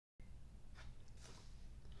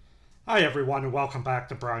Hi everyone and welcome back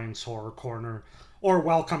to Brian's Horror Corner, or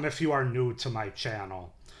welcome if you are new to my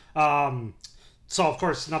channel. So of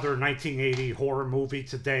course another 1980 horror movie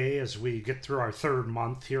today as we get through our third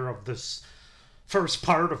month here of this first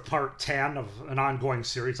part of part 10 of an ongoing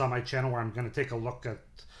series on my channel where I'm going to take a look at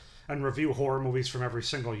and review horror movies from every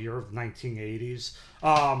single year of the 1980s.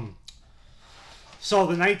 So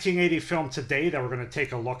the 1980 film today that we're going to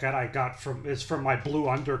take a look at is from my Blue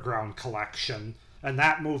Underground collection. And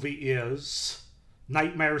that movie is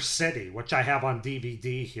Nightmare City, which I have on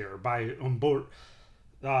DVD here by Umberto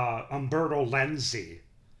Lenzi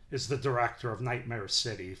is the director of Nightmare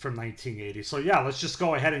City from 1980. So yeah, let's just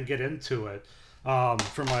go ahead and get into it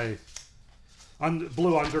from my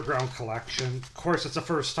Blue Underground collection. Of course, it's a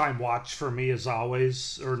first time watch for me as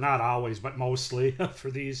always, or not always, but mostly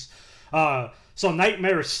for these. So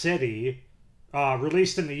Nightmare City,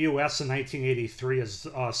 released in the U.S. in 1983 as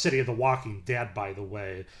City of the Walking Dead, by the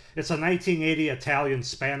way. It's a 1980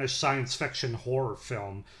 Italian-Spanish science fiction horror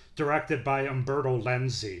film directed by Umberto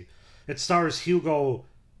Lenzi. It stars Hugo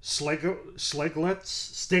Stiglitz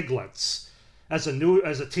as a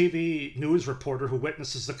TV news reporter who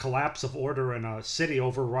witnesses the collapse of order in a city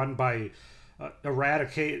overrun by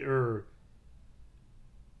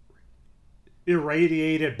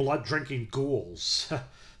irradiated blood-drinking ghouls.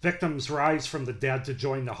 Victims rise from the dead to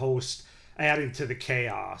join the host, adding to the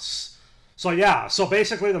chaos. So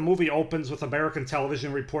basically the movie opens with American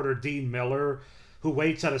television reporter Dean Miller, who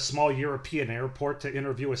waits at a small European airport to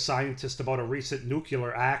interview a scientist about a recent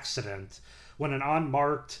nuclear accident when an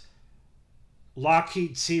unmarked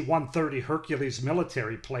Lockheed C-130 Hercules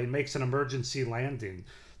military plane makes an emergency landing.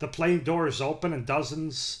 The plane doors open and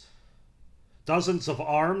dozens of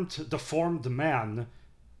armed, deformed men,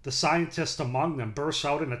 the scientists among them, burst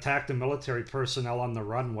out and attack the military personnel on the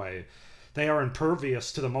runway. They are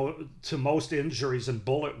impervious to most injuries and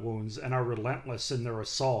bullet wounds and are relentless in their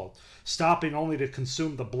assault, stopping only to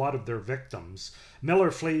consume the blood of their victims. Miller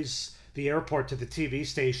flees the airport to the TV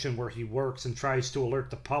station where he works and tries to alert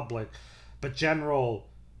the public, but General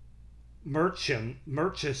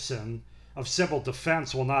Murchison of Civil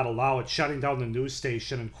Defense will not allow it, shutting down the news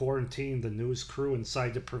station and quarantining the news crew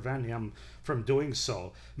inside to prevent him from doing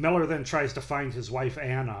so. Miller then tries to find his wife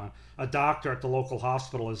Anna, a doctor at the local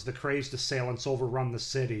hospital, as the crazed assailants overrun the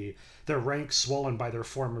city, their ranks swollen by their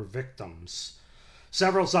former victims.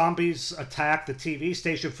 Several zombies attack the TV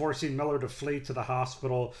station, forcing Miller to flee to the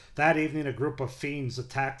hospital. That evening, a group of fiends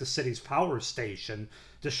attack the city's power station,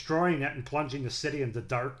 destroying it and plunging the city into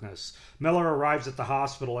darkness. Miller arrives at the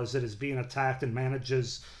hospital as it is being attacked and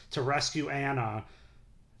manages to rescue Anna.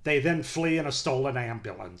 They then flee in a stolen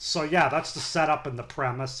ambulance. So yeah, that's the setup and the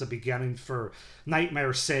premise, the beginning for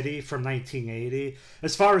Nightmare City from 1980.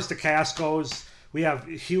 As far as the cast goes, we have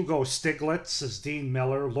Hugo Stiglitz as Dean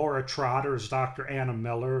Miller, Laura Trotter as Dr. Anna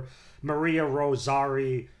Miller, Maria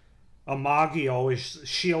Rosari Amaggio as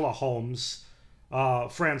Sheila Holmes,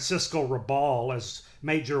 Francisco Rabal as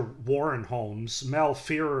Major Warren Holmes, Mel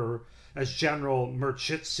Fearer as General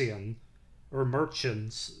Murchison, and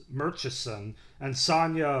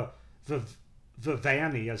Sonia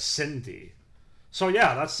Vivani as Cindy. So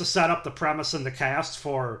yeah, that's the setup, the premise, and the cast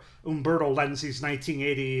for Umberto Lenzi's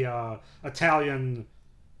 1980 Italian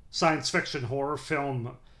science fiction horror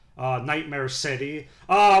film, Nightmare City.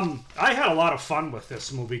 I had a lot of fun with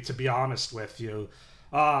this movie, to be honest with you.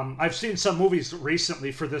 I've seen some movies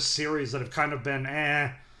recently for this series that have kind of been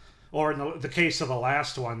or in the case of the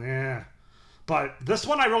last one, But this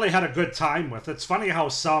one I really had a good time with. It's funny how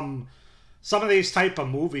some of these type of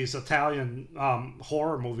movies, Italian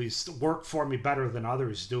horror movies, work for me better than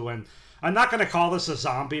others do. And I'm not going to call this a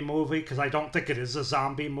zombie movie because I don't think it is a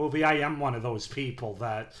zombie movie. I am one of those people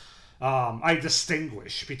that I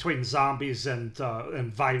distinguish between zombies and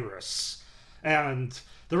virus. And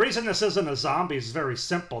the reason this isn't a zombie is very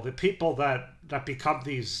simple. The people that become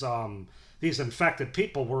these infected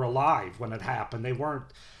people were alive when it happened. They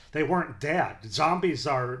weren't dead. Zombies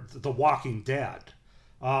are the Walking Dead.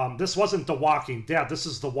 This wasn't The Walking Dead. This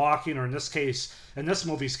is The Walking, or in this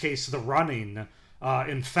movie's case, The Running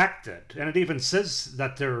infected. And it even says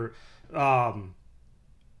that they're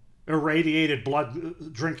irradiated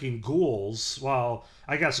blood-drinking ghouls. Well,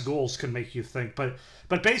 I guess ghouls can make you think, but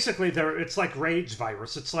basically it's like rage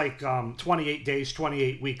virus. It's like 28 days,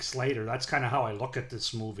 28 weeks later. That's kind of how I look at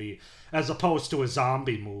this movie, as opposed to a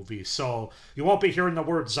zombie movie. So you won't be hearing the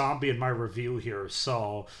word zombie in my review here.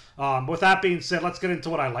 So with that being said, let's get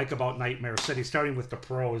into what I like about Nightmare City, starting with the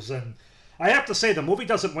pros. And I have to say the movie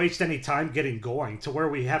doesn't waste any time getting going to where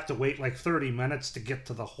we have to wait like 30 minutes to get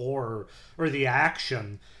to the horror or the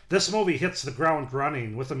action. This movie hits the ground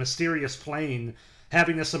running with a mysterious plane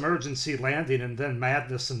having this emergency landing, and then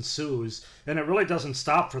madness ensues, and it really doesn't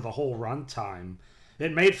stop for the whole runtime.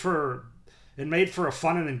 It made for a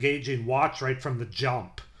fun and engaging watch right from the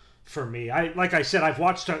jump for me. Like I said, I've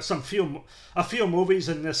watched a few movies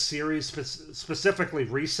in this series specifically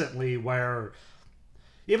recently where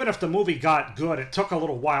even if the movie got good, it took a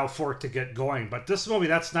little while for it to get going. But this movie,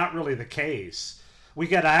 that's not really the case. We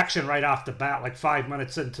get action right off the bat, like 5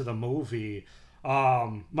 minutes into the movie.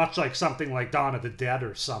 Much like something like Dawn of the Dead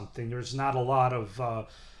or something. There's not a lot of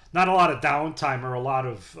downtime or a lot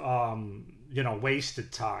of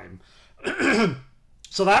wasted time.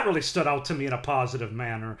 So that really stood out to me in a positive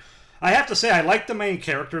manner. I have to say, I like the main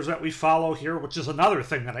characters that we follow here, which is another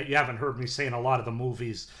thing that you haven't heard me say in a lot of the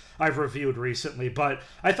movies I've reviewed recently. But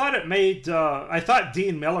I thought I thought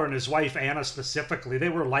Dean Miller and his wife Anna specifically, they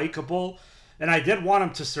were likable. And I did want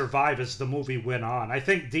him to survive as the movie went on. I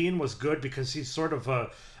think Dean was good because he's sort of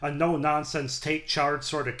a no-nonsense, take-charge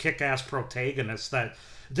sort of kick-ass protagonist that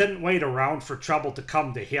didn't wait around for trouble to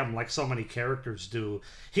come to him like so many characters do.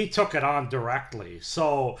 He took it on directly.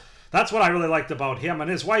 So that's what I really liked about him.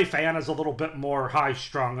 And his wife, Anna's a little bit more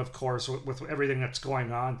high-strung, of course, with everything that's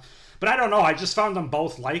going on. But I don't know. I just found them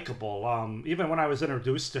both likable. Even when I was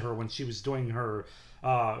introduced to her when she was doing her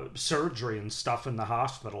surgery and stuff in the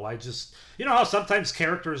hospital. I just, how sometimes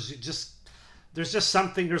characters there's just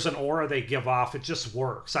something, there's an aura they give off. It just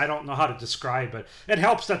works. I don't know how to describe it. It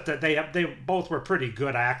helps that they both were pretty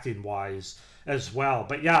good acting wise as well.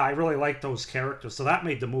 But yeah, I really like those characters. So that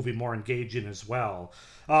made the movie more engaging as well.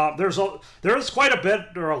 There's quite a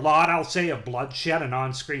bit, or a lot, I'll say, of bloodshed and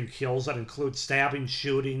on-screen kills that include stabbing,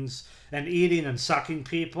 shootings, and eating and sucking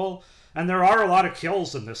people. And there are a lot of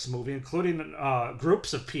kills in this movie, including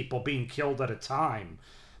groups of people being killed at a time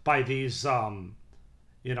by these,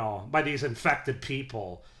 by these infected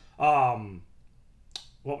people. What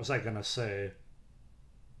was I gonna say?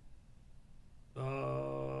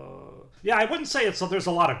 Yeah, I wouldn't say there's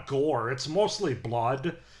a lot of gore. It's mostly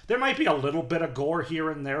blood. There might be a little bit of gore here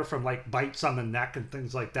and there from like bites on the neck and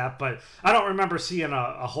things like that, but I don't remember seeing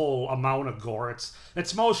a whole amount of gore.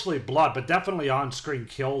 It's mostly blood, but definitely on-screen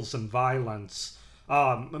kills and violence.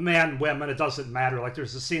 Man, women, it doesn't matter. Like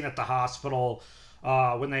there's a scene at the hospital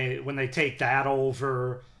when they take that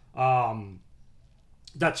over.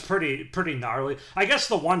 That's pretty gnarly. I guess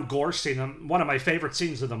the one gore scene, one of my favorite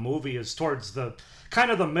scenes of the movie, is towards the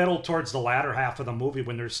kind of the middle, towards the latter half of the movie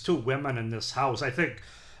when there's two women in this house. I think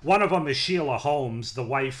one of them is Sheila Holmes, the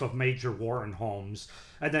wife of Major Warren Holmes.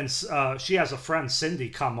 And then she has a friend, Cindy,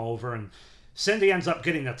 come over. And Cindy ends up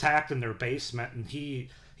getting attacked in their basement. And he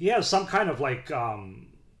has some kind of like, not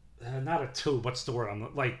a tube, what's the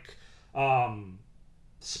word? Like, why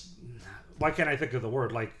can't I think of the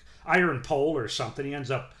word? Like iron pole or something. He ends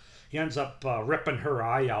up ripping her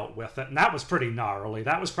eye out with it. And that was pretty gnarly.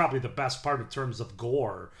 That was probably the best part in terms of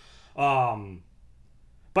gore.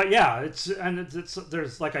 But yeah,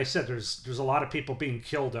 there's like I said, there's a lot of people being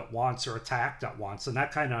killed at once or attacked at once, and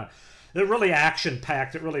that kind of, they're really action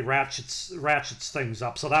packed. It really ratchets things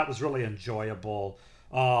up. So that was really enjoyable.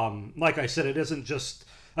 Like I said, it isn't just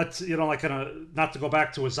not to go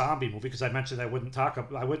back to a zombie movie because I mentioned I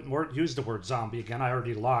wouldn't use the word zombie again. I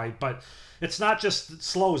already lied, but it's not just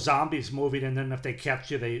slow zombies moving and then if they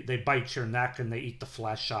catch you, they bite your neck and they eat the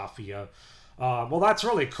flesh off of you. Well, that's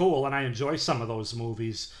really cool, and I enjoy some of those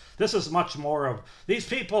movies. This is much more of these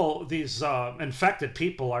people. These infected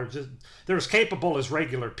people they're as capable as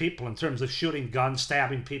regular people in terms of shooting guns,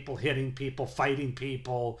 stabbing people, hitting people, fighting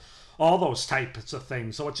people, all those types of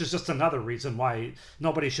things. So which is just another reason why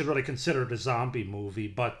nobody should really consider it a zombie movie.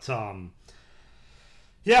 But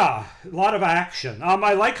yeah, a lot of action.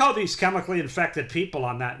 I like how these chemically infected people,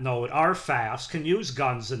 on that note, are fast, can use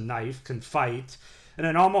guns and knife, can fight. And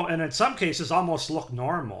in some cases almost look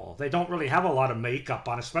normal. They don't really have a lot of makeup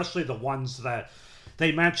on, especially the ones that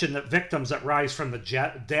they mention, that victims that rise from the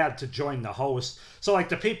dead to join the host. So like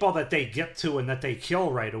the people that they get to and that they kill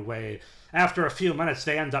right away, after a few minutes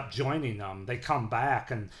they end up joining them. They come back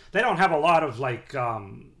and they don't have a lot of like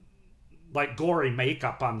gory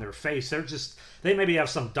makeup on their face. They maybe have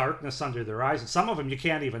some darkness under their eyes, and some of them you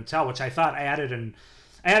can't even tell, which I thought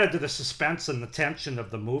added to the suspense and the tension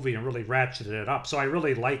of the movie and really ratcheted it up. So I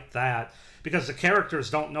really liked that because the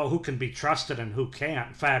characters don't know who can be trusted and who can't.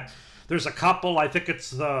 In fact, there's a couple. I think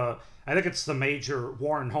it's the Major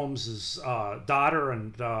Warren Holmes's daughter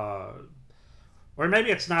and or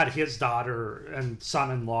maybe it's not his daughter and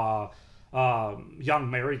son-in-law. young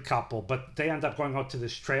married couple, but they end up going out to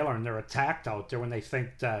this trailer and they're attacked out there when they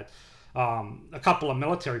think that a couple of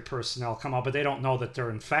military personnel come out, but they don't know that they're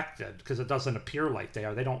infected because it doesn't appear like they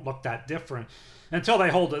are. They don't look that different until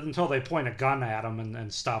they point a gun at them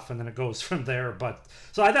and stuff, and then it goes from there. But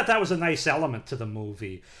so I thought that was a nice element to the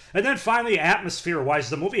movie. And then finally, atmosphere-wise,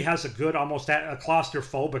 the movie has a good, almost a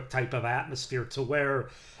claustrophobic type of atmosphere to where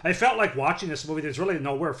I felt like watching this movie, there's really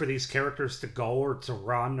nowhere for these characters to go or to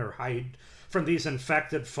run or hide from these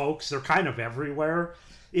infected folks. They're kind of everywhere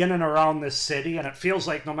in and around this city, and it feels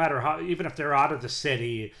like no matter how, even if they're out of the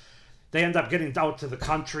city, they end up getting out to the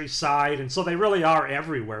countryside, and so they really are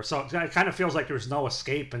everywhere. So it kind of feels like there's no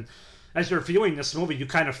escape, and as you're viewing this movie, you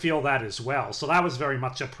kind of feel that as well. So that was very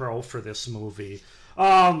much a pro for this movie.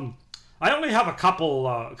 I only have a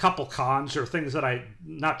couple cons or things that I'm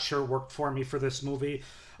not sure worked for me for this movie.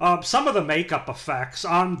 Some of the makeup effects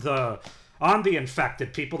on the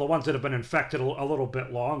infected people, the ones that have been infected a little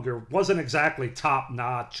bit longer, wasn't exactly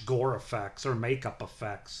top-notch gore effects or makeup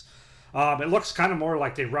effects. It looks kind of more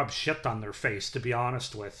like they rubbed shit on their face, to be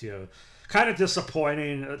honest with you. Kind of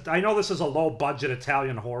disappointing. I know this is a low-budget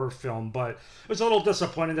Italian horror film, but it was a little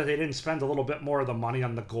disappointing that they didn't spend a little bit more of the money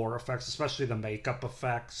on the gore effects, especially the makeup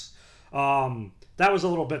effects. That was a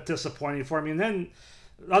little bit disappointing for me. And then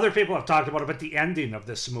other people have talked about it, but the ending of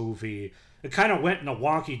this movie, it kind of went in a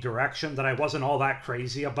wonky direction that I wasn't all that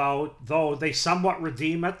crazy about, though they somewhat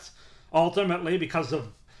redeem it ultimately because of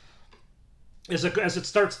as it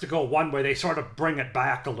starts to go one way, they sort of bring it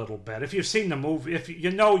back a little bit. If you've seen the movie, if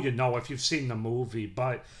you know if you've seen the movie,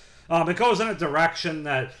 but it goes in a direction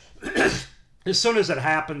that as soon as it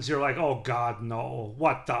happens, you're like, oh God, no,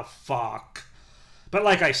 what the fuck? But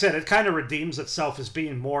like I said, it kind of redeems itself as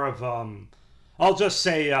being more of I'll just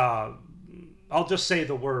say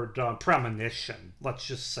the word premonition, let's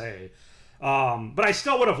just say. But I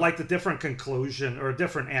still would have liked a different conclusion or a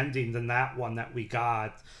different ending than that one that we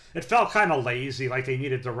got. It felt kind of lazy, like they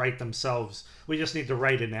needed to write themselves. We just need to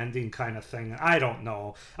write an ending kind of thing. I don't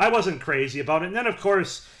know. I wasn't crazy about it. And then, of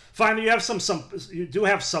course, finally, you have some subpar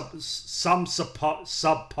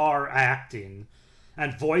acting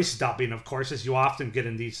and voice dubbing, of course, as you often get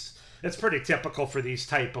in these. It's pretty typical for these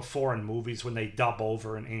type of foreign movies when they dub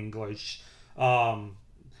over in English. The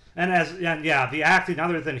acting,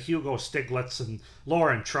 other than Hugo Stiglitz and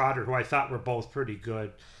Lauren Trotter, who I thought were both pretty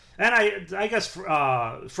good, and I guess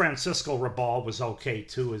Francisco Rabal was okay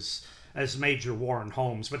too as Major Warren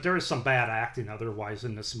Holmes, but there is some bad acting otherwise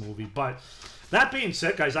in this movie. But that being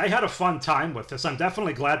said, guys, I had a fun time with this. I'm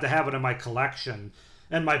definitely glad to have it in my collection,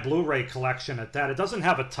 and my Blu-ray collection at that. It doesn't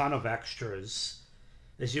have a ton of extras,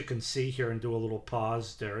 as you can see here, and do a little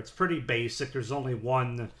pause there. It's pretty basic. There's only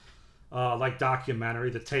one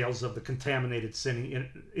documentary, The Tales of the Contaminated City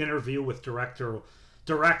interview with director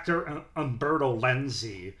Umberto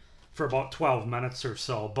Lenzi for about 12 minutes or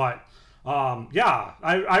so. But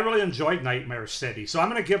I really enjoyed Nightmare City. So I'm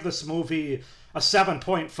going to give this movie a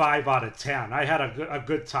 7.5 out of 10. I had a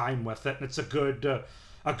good time with it, and it's a good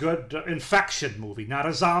infection movie, not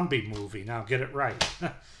a zombie movie. Now get it right.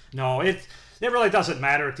 No, it really doesn't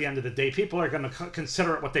matter at the end of the day. People are going to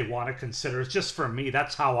consider it what they want to consider. It's just for me.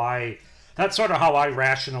 That's sort of how I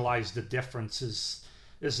rationalize the differences.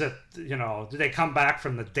 Is that, do they come back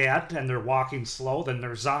from the dead and they're walking slow? Then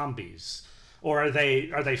they're zombies. Or are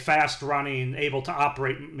they fast running, able to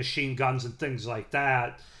operate machine guns and things like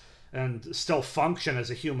that, and still function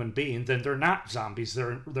as a human being? Then they're not zombies.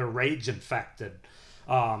 They're rage infected.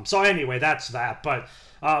 So anyway, that's that. But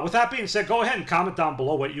with that being said, go ahead and comment down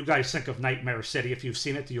below what you guys think of Nightmare City. If you've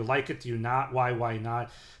seen it, do you like it? Do you not? Why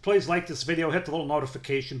not? Please like this video, hit the little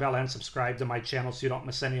notification bell, and subscribe to my channel so you don't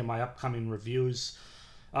miss any of my upcoming reviews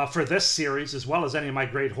for this series, as well as any of my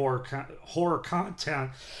great horror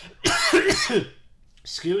content.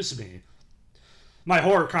 Excuse me. My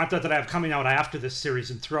horror content that I have coming out after this series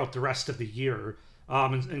and throughout the rest of the year.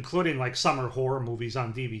 Including like summer horror movies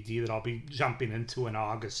on DVD that I'll be jumping into in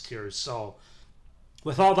August here. So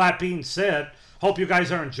with all that being said, hope you guys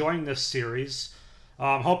are enjoying this series.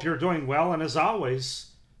 Hope you're doing well, and as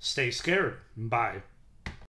always, stay scared. Bye.